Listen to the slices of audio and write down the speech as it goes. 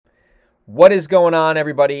What is going on,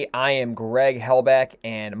 everybody? I am Greg Helbeck,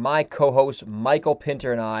 and my co-host Michael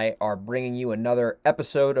Pinter and I are bringing you another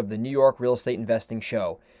episode of the New York Real Estate Investing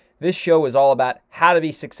Show. This show is all about how to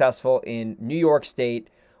be successful in New York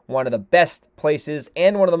State, one of the best places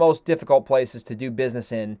and one of the most difficult places to do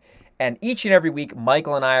business in. And each and every week,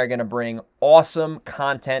 Michael and I are going to bring awesome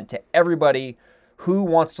content to everybody who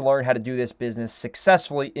wants to learn how to do this business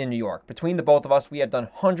successfully in New York. Between the both of us, we have done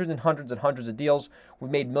hundreds and hundreds and hundreds of deals.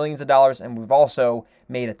 We've made millions of dollars, and we've also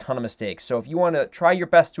made a ton of mistakes. So if you want to try your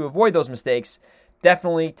best to avoid those mistakes,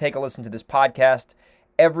 definitely take a listen to this podcast.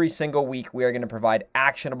 Every single week, we are going to provide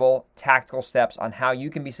actionable, tactical steps on how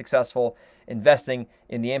you can be successful investing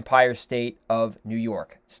in the Empire State of New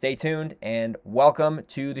York. Stay tuned, and welcome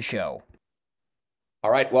to the show. All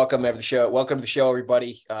right, welcome to the show. Welcome to the show,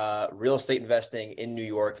 everybody. Real Estate Investing in New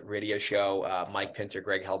York radio show. Mike Pinter,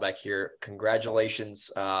 Greg Helbeck here. Congratulations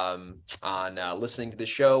on listening to the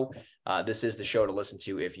show. This is the show to listen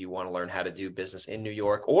to if you want to learn how to do business in New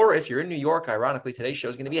York, or if you're in New York. Ironically, today's show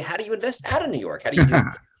is going to be how do you invest out of New York? How do you do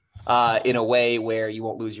this in a way where you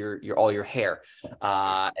won't lose all your hair?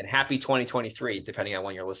 And happy 2023, depending on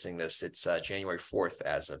when you're listening to this. It's January 4th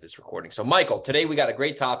as of this recording. So, Michael, today we got a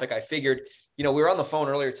great topic. I figured, we were on the phone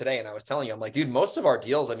earlier today, and I was telling you, I'm like, dude, most of our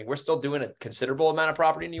deals, we're still doing a considerable amount of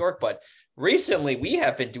property in New York, but recently we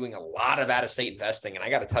have been doing a lot of out-of-state investing, and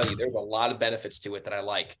I got to tell you, there's a lot of benefits to it that I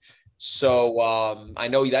like. So I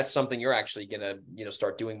know that's something you're actually going to,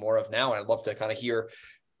 start doing more of now, and I'd love to kind of hear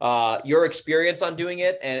your experience on doing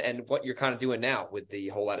it and what you're kind of doing now with the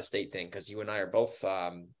whole out-of-state thing, because you and I are both,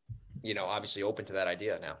 obviously open to that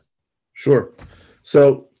idea now. Sure.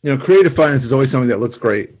 So, creative finance is always something that looks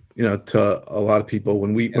great, to a lot of people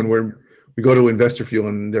when we go to Investor Fuel,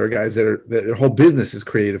 and there are guys that their whole business is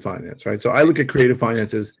creative finance, right? So I look at creative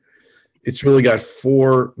finance as it's really got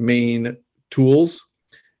four main tools,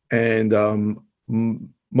 and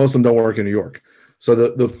most of them don't work in New York. So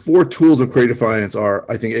the four tools of creative finance are,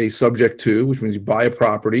 I think, subject to, which means you buy a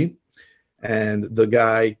property and the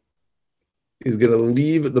guy is going to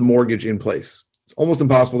leave the mortgage in place. It's almost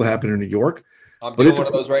impossible to happen in New York. I'm doing one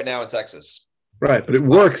of those right now in Texas. Right, but it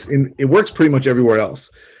works pretty much everywhere else.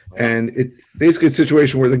 And it's basically a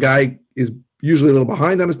situation where the guy is usually a little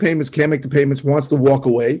behind on his payments, can't make the payments, wants to walk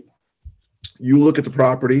away. You look at the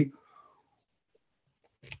property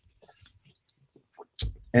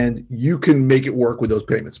and you can make it work with those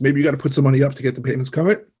payments. Maybe you got to put some money up to get the payments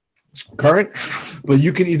current, but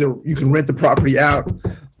you can rent the property out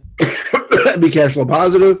and be cash flow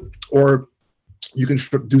positive, or you can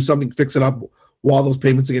do something, fix it up while those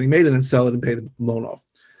payments are getting made, and then sell it and pay the loan off.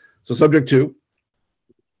 So subject to,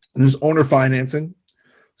 and there's owner financing.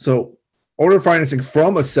 So owner financing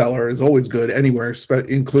from a seller is always good anywhere,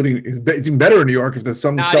 including, it's even better in New York if there's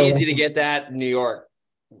some not seller. Easy to get that in New York.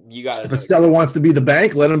 You got If a seller wants to be the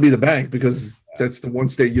bank, let them be the bank, because that's the one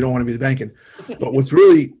state you don't want to be the bank in. But what's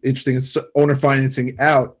really interesting is owner financing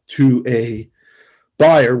out to a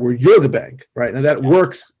buyer where you're the bank, right? Now that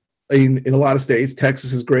works in a lot of states.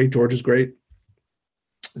 Texas is great. Georgia's great.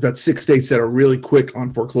 About 6 states that are really quick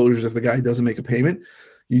on foreclosures if the guy doesn't make a payment.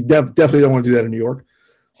 You definitely don't want to do that in New York.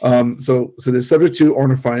 So there's subject to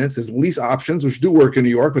owner finance. There's lease options, which do work in New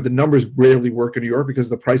York, but the numbers rarely work in New York because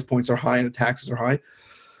the price points are high and the taxes are high.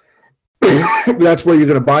 That's where you're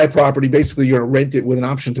going to buy a property. Basically, you're going to rent it with an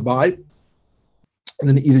option to buy. And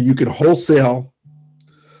then either you can wholesale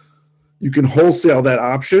that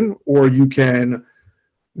option, or you can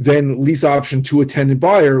then lease option to a tenant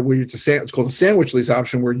buyer, where it's called a sandwich lease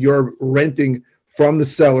option, where you're renting from the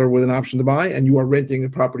seller with an option to buy, and you are renting the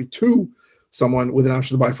property to someone with an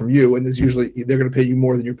option to buy from you. And they're going to pay you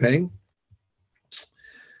more than you're paying.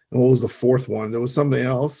 And what was the fourth one? There was something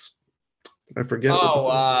else. I forget.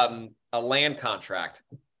 A land contract.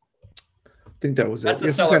 I think that was That's it.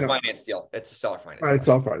 a seller finance deal. It's a seller finance. Right, it's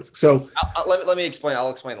seller finance. So let me explain. I'll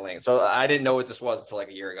explain the land. So I didn't know what this was until like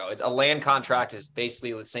a year ago. A land contract is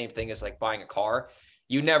basically the same thing as like buying a car.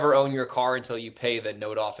 You never own your car until you pay the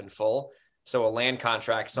note off in full. So a land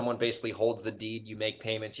contract, someone basically holds the deed, you make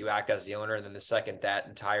payments, you act as the owner, and then the second that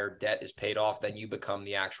entire debt is paid off, then you become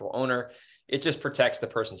the actual owner. It just protects the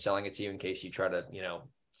person selling it to you in case you try to,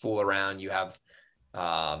 fool around. You have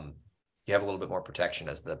a little bit more protection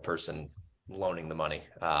as the person loaning the money.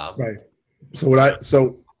 Right. So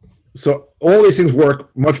all these things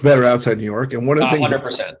work much better outside New York. And one of the things,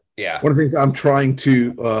 100%. Yeah. One of the things I'm trying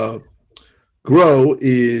to grow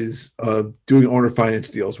is doing owner finance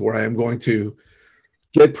deals, where I am going to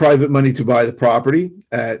get private money to buy the property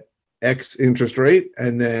at X interest rate,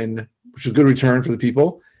 and then, which is a good return for the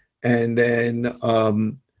people, and then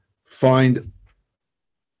find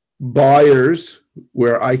buyers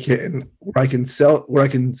where I can sell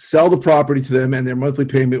the property to them, and their monthly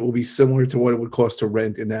payment will be similar to what it would cost to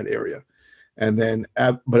rent in that area, and then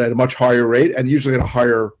but at a much higher rate and usually at a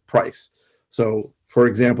higher price. So, for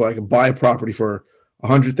example, I can buy a property for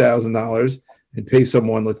 $100,000 and pay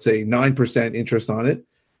someone, let's say, 9% interest on it,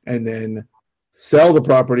 and then sell the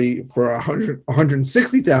property for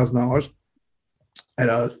 $160,000 at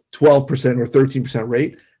a 12% or 13%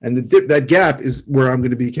 rate. And that gap is where I'm going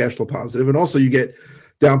to be cash flow positive. And also you get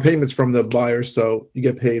down payments from the buyers. So you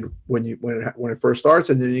get paid when it first starts,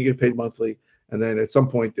 and then you get paid monthly. And then at some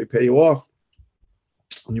point they pay you off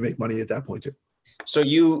and you make money at that point too. So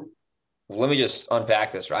let me just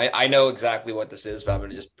unpack this, right? I know exactly what this is, but I'm going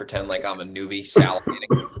to just pretend like I'm a newbie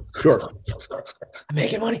salivating. Sure. I'm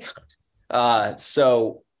making money.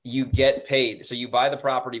 So you get paid. So you buy the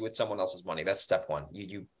property with someone else's money. That's step one.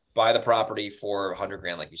 You buy the property for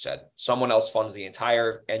 $100,000, like you said. Someone else funds the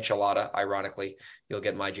entire enchilada. Ironically, you'll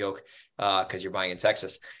get my joke because you're buying in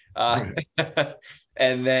Texas. And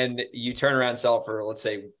then you turn around and sell it for, let's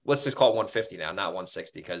just call it 150 now, not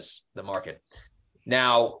 160 because the market.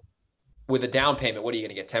 Now, with a down payment, what are you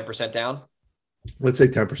going to get? 10% down? Let's say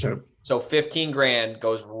 10%. So 15 grand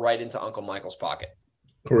goes right into Uncle Michael's pocket.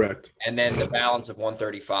 Correct. And then the balance of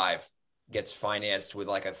 135 gets financed with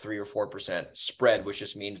like a 3 or 4% spread, which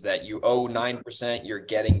just means that you owe 9%, you're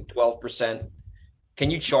getting 12%. Can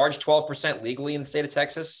you charge 12% legally in the state of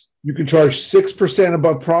Texas? You can charge 6%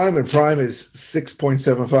 above prime, and prime is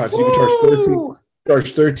 6.75. So you can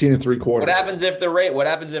charge 13 and 3/4. What happens if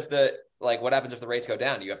the rates go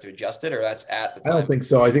down? Do you have to adjust it, or that's at the time? I don't think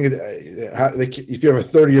so. I think if you have a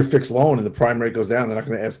 30-year fixed loan and the prime rate goes down, they're not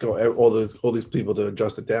going to ask all these people to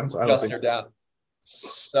adjust it down. So I don't think so. Down.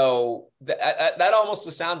 So that almost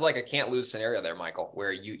sounds like a can't lose scenario there, Michael,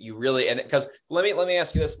 where you really, and because let me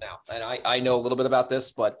ask you this now, and I know a little bit about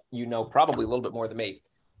this, but you know probably a little bit more than me.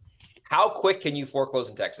 How quick can you foreclose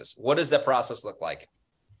in Texas? What does that process look like?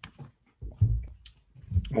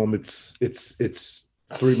 It's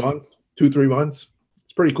 3 months, 2-3 months.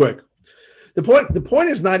 It's pretty quick. The point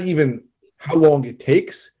is not even how long it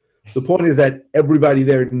takes. The point is that everybody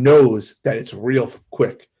there knows that it's real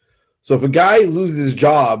quick. So if a guy loses his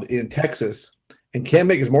job in Texas and can't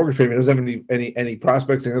make his mortgage payment, doesn't have any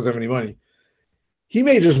prospects, and doesn't have any money, he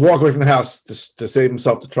may just walk away from the house to save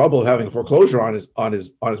himself the trouble of having a foreclosure on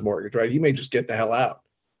his mortgage, right? He may just get the hell out,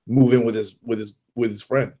 move in with his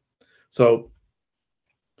friend. So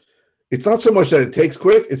it's not so much that it takes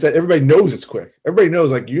quick; it's that everybody knows it's quick. Everybody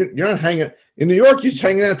knows, like you're not hanging in New York. You're just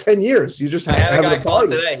hanging out 10 years. You just I had a guy call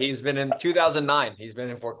today. He's been in 2009. He's been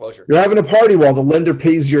in foreclosure. You're having a party while the lender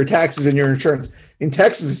pays your taxes and your insurance. In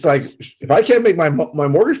Texas, it's like if I can't make my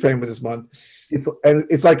mortgage payment this month,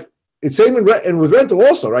 it's like it's same with rental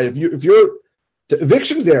also, right? If you're the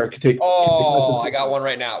evictions there could take. I got one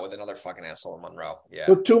right now with another fucking asshole in Monroe.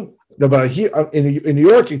 Yeah. But here in New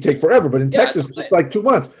York, it take forever. But in Texas, it's like 2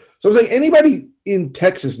 months. So I'm saying anybody in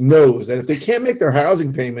Texas knows that if they can't make their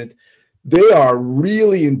housing payment, they are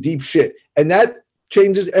really in deep shit. And that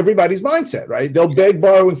changes everybody's mindset, right? They'll beg,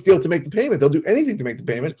 borrow, and steal to make the payment. They'll do anything to make the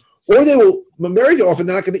payment, or they will marry you off and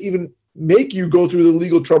they're not going to even make you go through the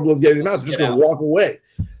legal trouble of getting them out. They're just going to walk away.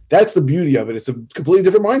 That's the beauty of it. It's a completely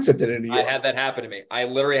different mindset than in New York. I had that happen to me. I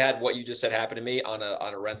literally had what you just said happen to me on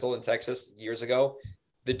a rental in Texas years ago.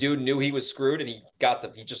 The dude knew he was screwed and he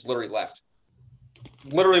just literally left.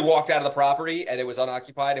 Literally walked out of the property and it was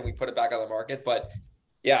unoccupied and we put it back on the market. But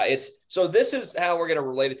yeah, so this is how we're going to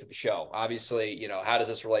relate it to the show. Obviously, how does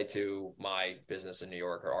this relate to my business in New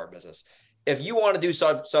York or our business? If you want to do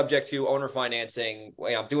subject to owner financing,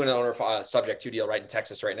 I'm doing an owner subject to deal right in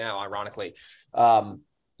Texas right now, ironically.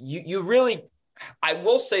 You really, I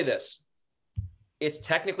will say this. It's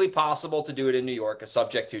technically possible to do it in New York, a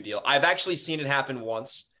subject to deal. I've actually seen it happen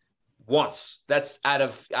once. That's out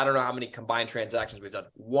of, I don't know how many combined transactions we've done.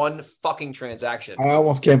 One fucking transaction. I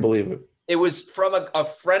almost can't believe it. It was from a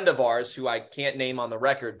friend of ours who I can't name on the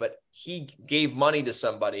record, but he gave money to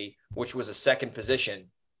somebody, which was a second position.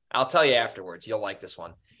 I'll tell you afterwards. You'll like this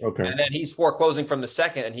one. Okay. And then he's foreclosing from the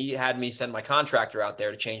second, and he had me send my contractor out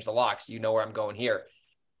there to change the locks. You know where I'm going here.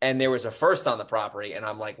 And there was a first on the property, and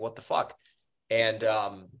I'm like, what the fuck? And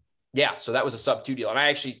so that was a sub-2 deal. And I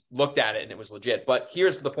actually looked at it, and it was legit. But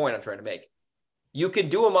here's the point I'm trying to make. You can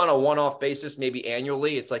do them on a one-off basis, maybe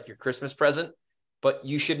annually. It's like your Christmas present. But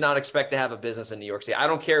you should not expect to have a business in New York City. I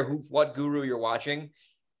don't care what guru you're watching.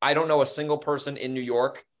 I don't know a single person in New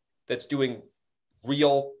York that's doing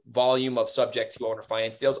real volume of subject to owner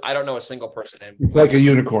finance deals. I don't know a single person. It's like a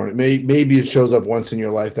unicorn. Maybe it shows up once in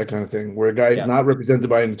your life, that kind of thing, where a guy is not represented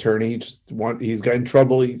by an attorney. He's got in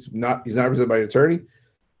trouble. He's not represented by an attorney.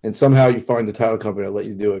 and somehow you find the title company to let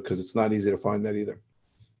you do it, because it's not easy to find that either.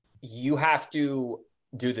 You have to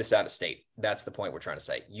do this out of state. That's the point we're trying to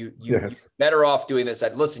say. You're Yes. better off doing this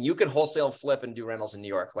listen, you can wholesale and flip and do rentals in New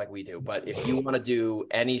York like we do, but if you want to do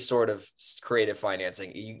any sort of creative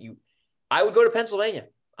financing, I would go to Pennsylvania.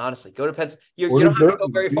 Honestly, go to Pennsylvania. You don't have to go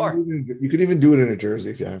very far. You could even do it in New Jersey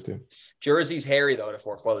if you have to. Jersey's hairy though to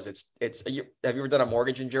foreclose. Have you ever done a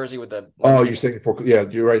mortgage in Jersey with the? Oh, you're saying yeah,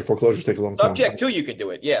 you're right. Foreclosures take a long time. Subject to, you could do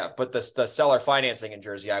it, yeah, but the seller financing in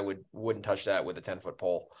Jersey, I wouldn't touch that with a 10-foot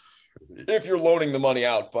pole if you're loaning the money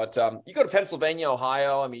out. But you go to Pennsylvania,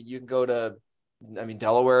 Ohio. I mean, you can go to,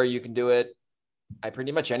 Delaware. You can do it.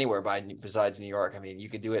 Pretty much anywhere besides New York. I mean, you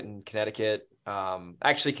could do it in Connecticut.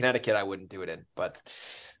 Actually, Connecticut, I wouldn't do it in, but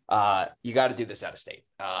you got to do this out of state.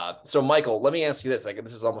 So, Michael, let me ask you this. Like,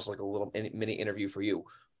 this is almost like a little mini interview for you.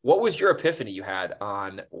 What was your epiphany you had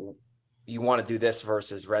on you want to do this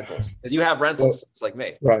versus rentals? Because you have rentals. It's like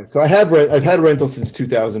me. Right. So I've had rentals since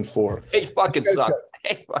 2004. They fucking suck.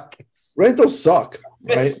 Rentals suck.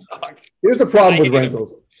 Right. Suck. Here's the problem with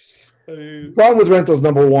rentals. The problem with rentals,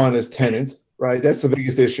 number one, is tenants. Right. That's the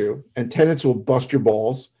biggest issue. And tenants will bust your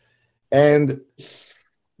balls. And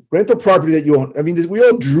rental property that you own. I mean, we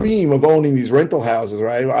all dream of owning these rental houses,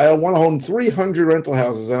 right? I want to own 300 rental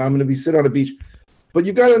houses and I'm going to be sitting on a beach. But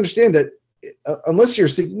you've got to understand that unless you're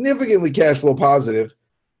significantly cash flow positive,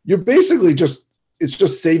 you're basically it's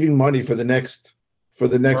just saving money for the next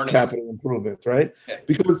capital improvement, right? Okay.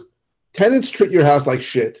 Because tenants treat your house like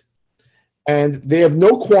shit, and they have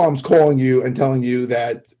no qualms calling you and telling you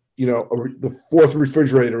that, the fourth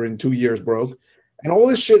refrigerator in 2 years broke, and all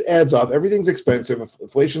this shit adds up. Everything's expensive.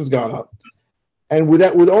 Inflation's gone up, and with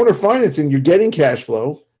owner financing, you're getting cash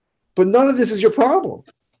flow, but none of this is your problem.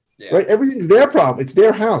 Yeah. Right? Everything's their problem. It's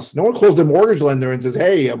their house. No one calls their mortgage lender and says,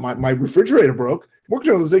 "Hey, my refrigerator broke."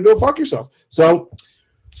 Mortgage lender says, "Go fuck yourself." So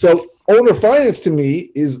owner finance to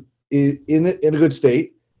me is in a good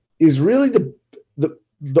state is really the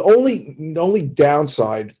only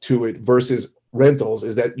downside to it versus rentals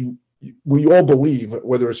is that we all believe,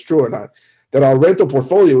 whether it's true or not, that our rental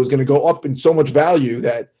portfolio is going to go up in so much value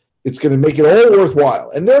that it's going to make it all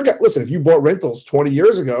worthwhile. And listen, if you bought rentals 20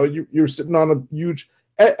 years ago, you're sitting on a huge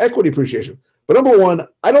equity appreciation. But number one,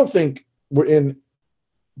 I don't think we're in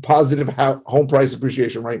positive home price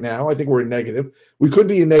appreciation right now. I think we're in negative. We could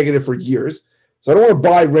be in negative for years. So I don't want to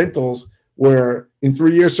buy rentals where in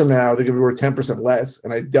 3 years from now, they're going to be worth 10% less.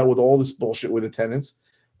 And I dealt with all this bullshit with the tenants.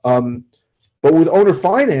 But with owner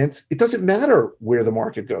finance, it doesn't matter where the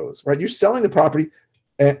market goes, right? You're selling the property,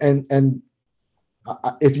 and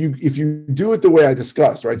if you do it the way I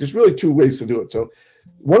discussed, right? There's really two ways to do it. So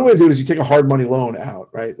one way to do it is you take a hard money loan out,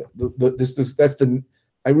 right?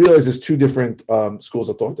 I realize there's two different schools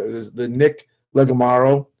of thought there. There's the Nick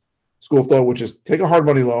Legamaro school of thought, which is take a hard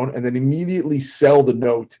money loan and then immediately sell the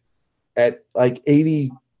note at like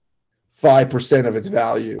 85% of its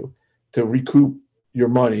value to recoup your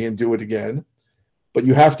money and do it again. But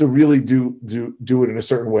you have to really do it in a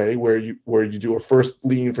certain way where you do a first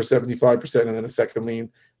lien for 75% and then a second lien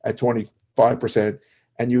at 25%.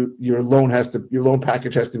 And your loan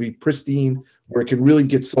package has to be pristine where it can really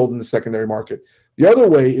get sold in the secondary market. The other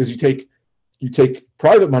way is you take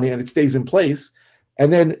private money and it stays in place,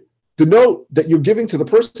 and then the note that you're giving to the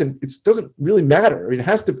person, it doesn't really matter. I mean, it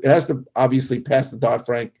has to obviously pass the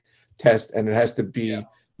Dodd-Frank test, and it has to be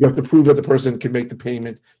you have to prove that the person can make the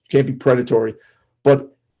payment. You can't be predatory,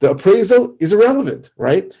 but the appraisal is irrelevant,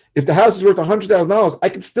 right? If the house is worth $100,000, I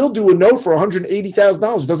can still do a note for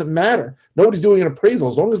 $180,000. It doesn't matter. Nobody's doing an appraisal.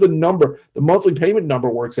 As long as the monthly payment number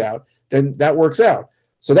works out, then that works out.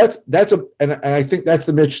 So and I think that's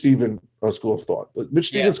the Mitch Stevens school of thought. The Mitch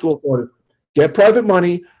Stevens school of thought is get private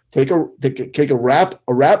money, take a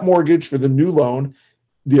wrap mortgage for the new loan.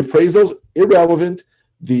 The appraisal's irrelevant.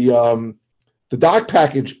 The doc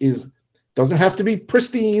package doesn't have to be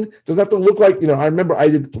pristine. Doesn't have to look like, I remember I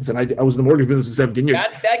was in the mortgage business for 17 years.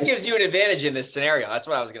 That gives you an advantage in this scenario. That's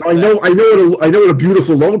what I was going to say. I know what a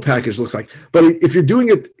beautiful loan package looks like. But if you're doing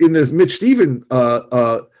it in this Mitch Stevens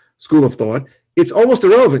school of thought, it's almost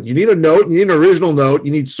irrelevant. You need a note, you need an original note,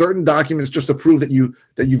 you need certain documents just to prove that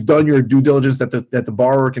you've done your due diligence that the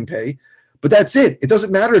borrower can pay. But that's it. It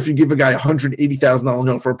doesn't matter if you give a guy $180,000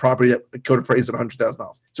 note for a property that could appraise at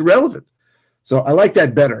 $100,000. It's irrelevant. So I like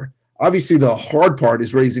that better. Obviously, the hard part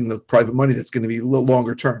is raising the private money that's going to be a little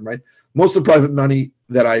longer term, right? Most of the private money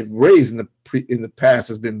that I've raised in the past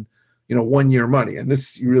has been, 1 year money, and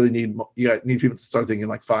this you really need people to start thinking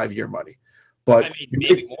like 5 year money. But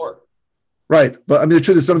maybe more. Right, but the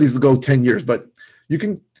truth is some of these will go 10 years, but you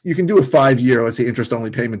can do a 5 year, let's say, interest only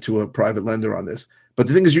payment to a private lender on this. But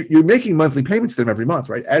the thing is, you're making monthly payments to them every month,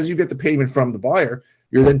 right? As you get the payment from the buyer,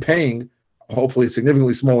 you're then paying hopefully a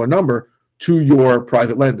significantly smaller number to your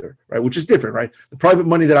private lender, right? Which is different, right? The private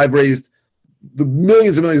money that I've raised, the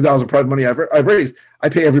millions and millions of dollars of private money I've raised, I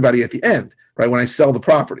pay everybody at the end, right? When I sell the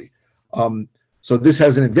property. So this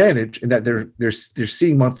has an advantage in that they're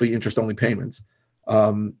seeing monthly interest only payments,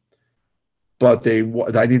 but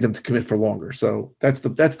I need them to commit for longer. So that's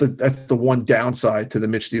the one downside to the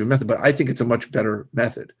Mitch Steven method. But I think it's a much better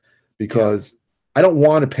method because I don't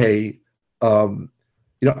want to pay. I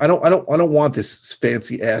don't want this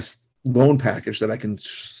fancy ass loan package that I can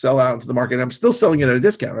sell out into the market. And I'm still selling it at a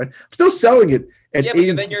discount, right? I'm still selling it at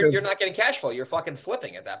because then you're not getting cash flow. You're fucking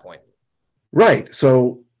flipping at that point. Right.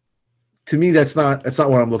 So to me, that's not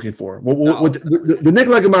what I'm looking for. The Nick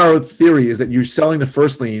Legamaro theory is that you're selling the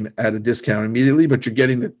first lien at a discount immediately, but should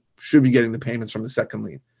be getting the payments from the second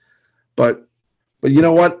lien. But you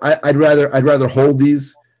know what? I'd rather hold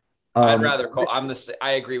these. I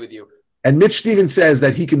agree with you. And Mitch Stevens says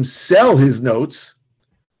that he can sell his notes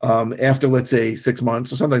after, let's say, 6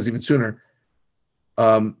 months or sometimes even sooner.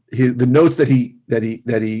 The notes that he made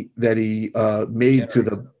to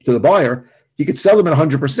the buyer, he could sell them at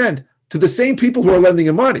 100% to the same people who are lending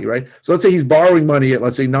him money, right? So let's say he's borrowing money at,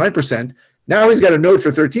 let's say, 9%. Now he's got a note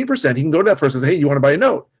for 13%. He can go to that person and say, hey, you want to buy a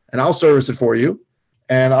note? And I'll service it for you,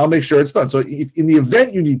 and I'll make sure it's done. So in the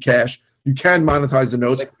event you need cash, you can monetize the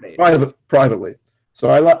notes privately. So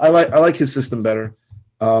I like his system better,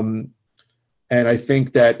 and I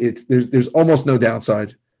think that there's almost no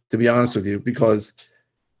downside, to be honest with you, because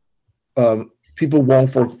people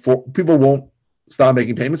won't stop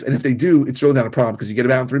making payments, and if they do, it's really not a problem because you get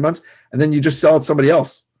it out in 3 months, and then you just sell it to somebody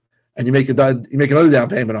else, and you make another down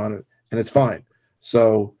payment on it, and it's fine.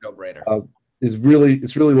 So no brainer. It's really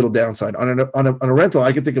little downside on a rental.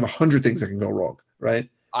 I can think of 100 things that can go wrong, right?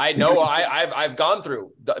 I know. I've gone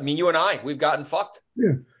through. I mean, you and we've gotten fucked.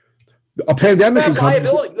 Yeah. A pandemic you have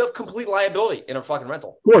liability. You have complete liability in a fucking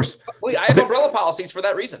rental. Of course. I have umbrella policies for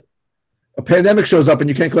that reason. A pandemic shows up and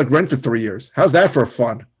you can't collect rent for 3 years. How's that for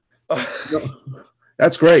fun?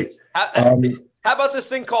 That's great. How about this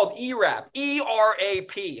thing called ERAP?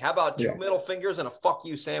 ERAP. How about two middle fingers and a fuck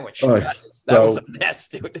you sandwich? That was a mess,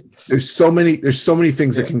 dude. There's so many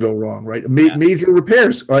things that can go wrong, right? Major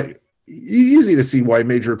repairs. Easy to see why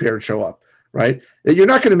major repairs show up, right? You're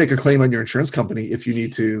not going to make a claim on your insurance company if you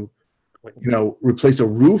need to, replace a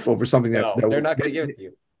roof over something that they're not going to give it to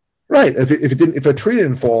you. Right. If a tree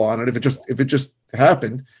didn't fall on it, if it just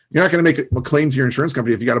happened, you're not going to make a claim to your insurance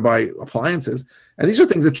company if you got to buy appliances. And these are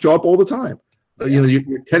things that show up all the time.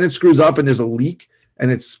 Your tenant screws up and there's a leak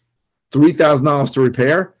and it's $3,000 to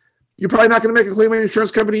repair. You're probably not going to make a claim on your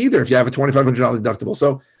insurance company either if you have a $2,500 deductible.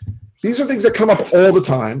 So these are things that come up all the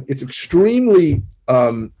time. It's extremely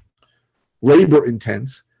labor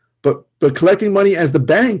intense, but collecting money as the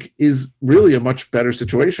bank is really a much better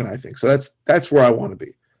situation, I think. So that's where I want to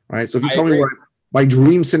be. Right. So if you tell me what my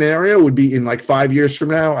dream scenario would be in like 5 years from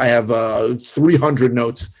now, I have 300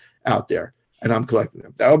 notes out there and I'm collecting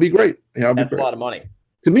them. That would be great. That's a lot of money.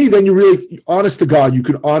 To me, then you really, honest to God, you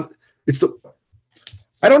could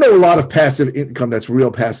I don't know a lot of passive income that's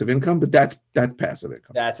real passive income, but that's passive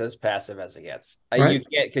income. That's as passive as it gets. Right? You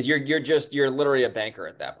can't, because you're literally a banker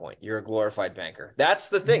at that point. You're a glorified banker. That's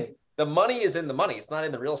the thing. The money is in the money. It's not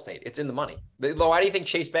in the real estate. It's in the money. Why do you think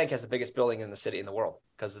Chase Bank has the biggest building in the city, in the world?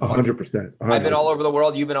 Because 100%. I've been all over the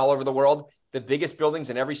world. You've been all over the world. The biggest buildings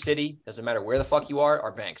in every city, doesn't matter where the fuck you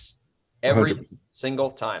are banks. Every 100%.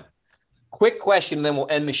 Single time. Quick question, and then we'll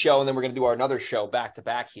end the show, and then we're going to do another show back to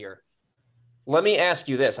back here. Let me ask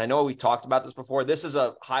you this. I know we've talked about this before. This is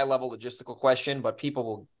a high-level logistical question, but people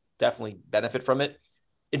will definitely benefit from it.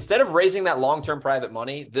 Instead of raising that long-term private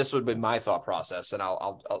money, this would be my thought process, and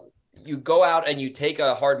you go out and you take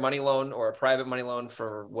a hard money loan or a private money loan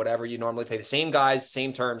for whatever you normally pay. The same guys,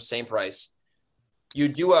 same terms, same price. You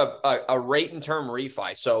do a rate and term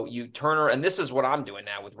refi. So you turn, and this is what I'm doing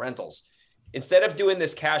now with rentals. Instead of doing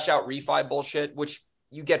this cash out refi bullshit, which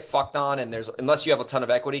you get fucked on, and unless you have a ton of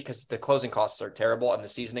equity, because the closing costs are terrible and the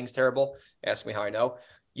seasoning's terrible. Ask me how I know.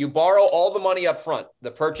 You borrow all the money up front,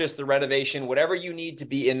 the purchase, the renovation, whatever you need to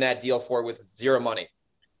be in that deal for with zero money.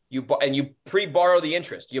 You pre-borrow the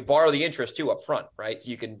interest. You borrow the interest too up front, right?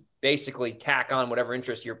 So you can basically tack on whatever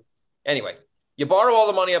interest anyway, you borrow all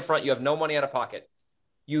the money up front. You have no money out of pocket.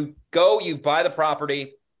 You buy the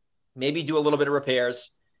property, maybe do a little bit of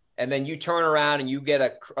repairs, and then you turn around and you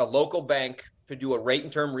get a local bank to do a rate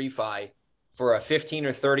and term refi for a 15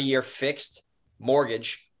 or 30-year fixed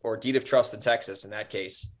mortgage or deed of trust in Texas in that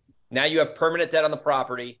case. Now you have permanent debt on the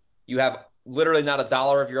property. You have literally not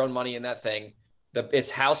 $1 of your own money in that thing. It's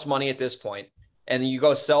house money at this point. and then you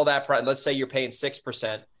go sell that. Let's say you're paying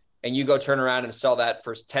 6%, and you go turn around and sell that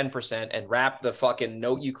for 10% and wrap the fucking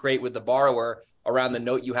note you create with the borrower around the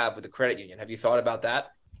note you have with the credit union. Have you thought about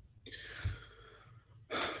that?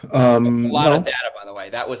 A lot of No, data, by the way.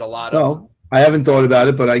 That was a lot of. no, I haven't thought about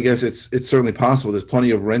it, but I guess it's certainly possible. There's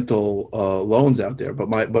plenty of rental loans out there. But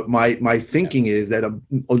my thinking is that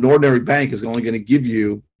an ordinary bank is only going to give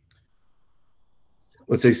you,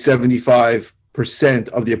 let's say, 75%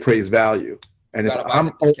 of the appraised value. And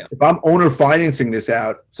if I'm owner financing this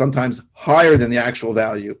out, sometimes higher than the actual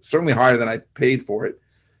value, certainly higher than I paid for it,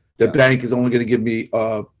 the bank is only going to give me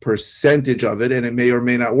a percentage of it, and it may or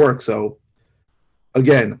may not work. So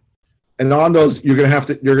again, and on those, you're going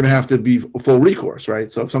to have to be full recourse, right?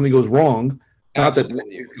 So if something goes wrong, not that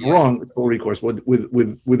it's wrong, it's full recourse. With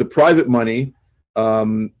the private money, I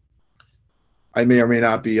may or may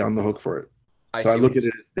not be on the hook for it. So I look at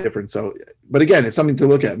it as different. So, but again, it's something to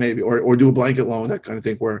look at maybe, or do a blanket loan, that kind of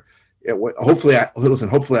thing. Where, hopefully I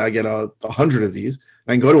get 100 of these,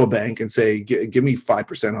 and I can go to a bank and say, give me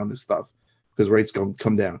 5% on this stuff because rates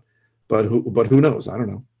come down. But who knows? I don't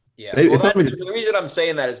know. Yeah. The reason I'm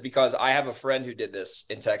saying that is because I have a friend who did this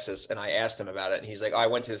in Texas, and I asked him about it, and he's like, I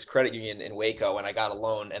went to this credit union in Waco and I got a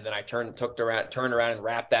loan, and then I turned around and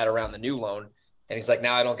wrapped that around the new loan. And he's like,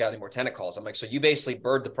 now I don't get any more tenant calls. I'm like, so you basically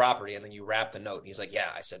bird the property and then you wrap the note. And he's like, yeah.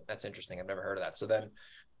 I said, that's interesting. I've never heard of that. So then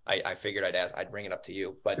I figured I'd bring it up to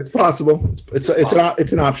you. But it's possible. It's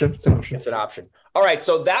an option. It's an option. All right.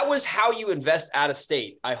 So that was how you invest out of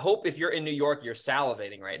state. I hope if you're in New York, you're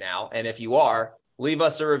salivating right now. And if you are, leave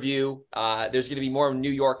us a review. There's going to be more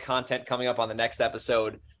New York content coming up on the next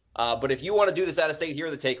episode. But if you want to do this out of state, here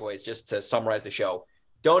are the takeaways just to summarize the show.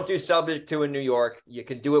 Don't do subject to in New York. You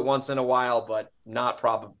can do it once in a while, but not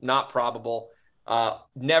probable.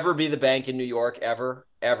 Never be the bank in New York ever,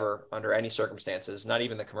 under any circumstances, not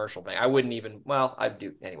even the commercial bank. I wouldn't even, I'd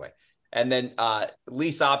do anyway. And then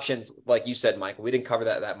lease options, like you said, Michael, we didn't cover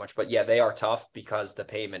that much, but yeah, they are tough because the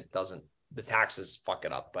taxes fuck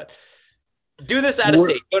it up. But do this out of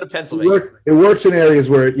state. Go to Pennsylvania. It works in areas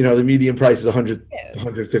where the median price is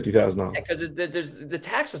 $150,000. Because the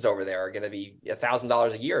taxes over there are going to be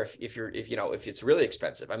 $1,000 a year if it's really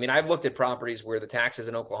expensive. I mean, I've looked at properties where the taxes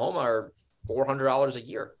in Oklahoma are $400 a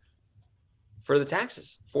year for the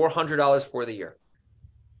taxes. $400 for the year.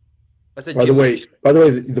 By the way,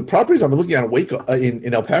 the properties I'm looking at in Waco,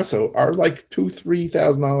 in El Paso, are like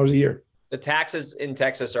 $2,000-$3,000 a year. The taxes in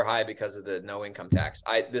Texas are high because of the no income tax.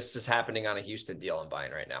 This is happening on a Houston deal I'm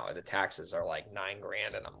buying right now. The taxes are like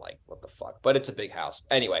 $9,000, and I'm like, what the fuck? But it's a big house.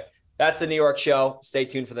 Anyway, that's the New York show. Stay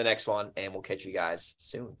tuned for the next one, and we'll catch you guys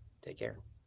soon. Take care.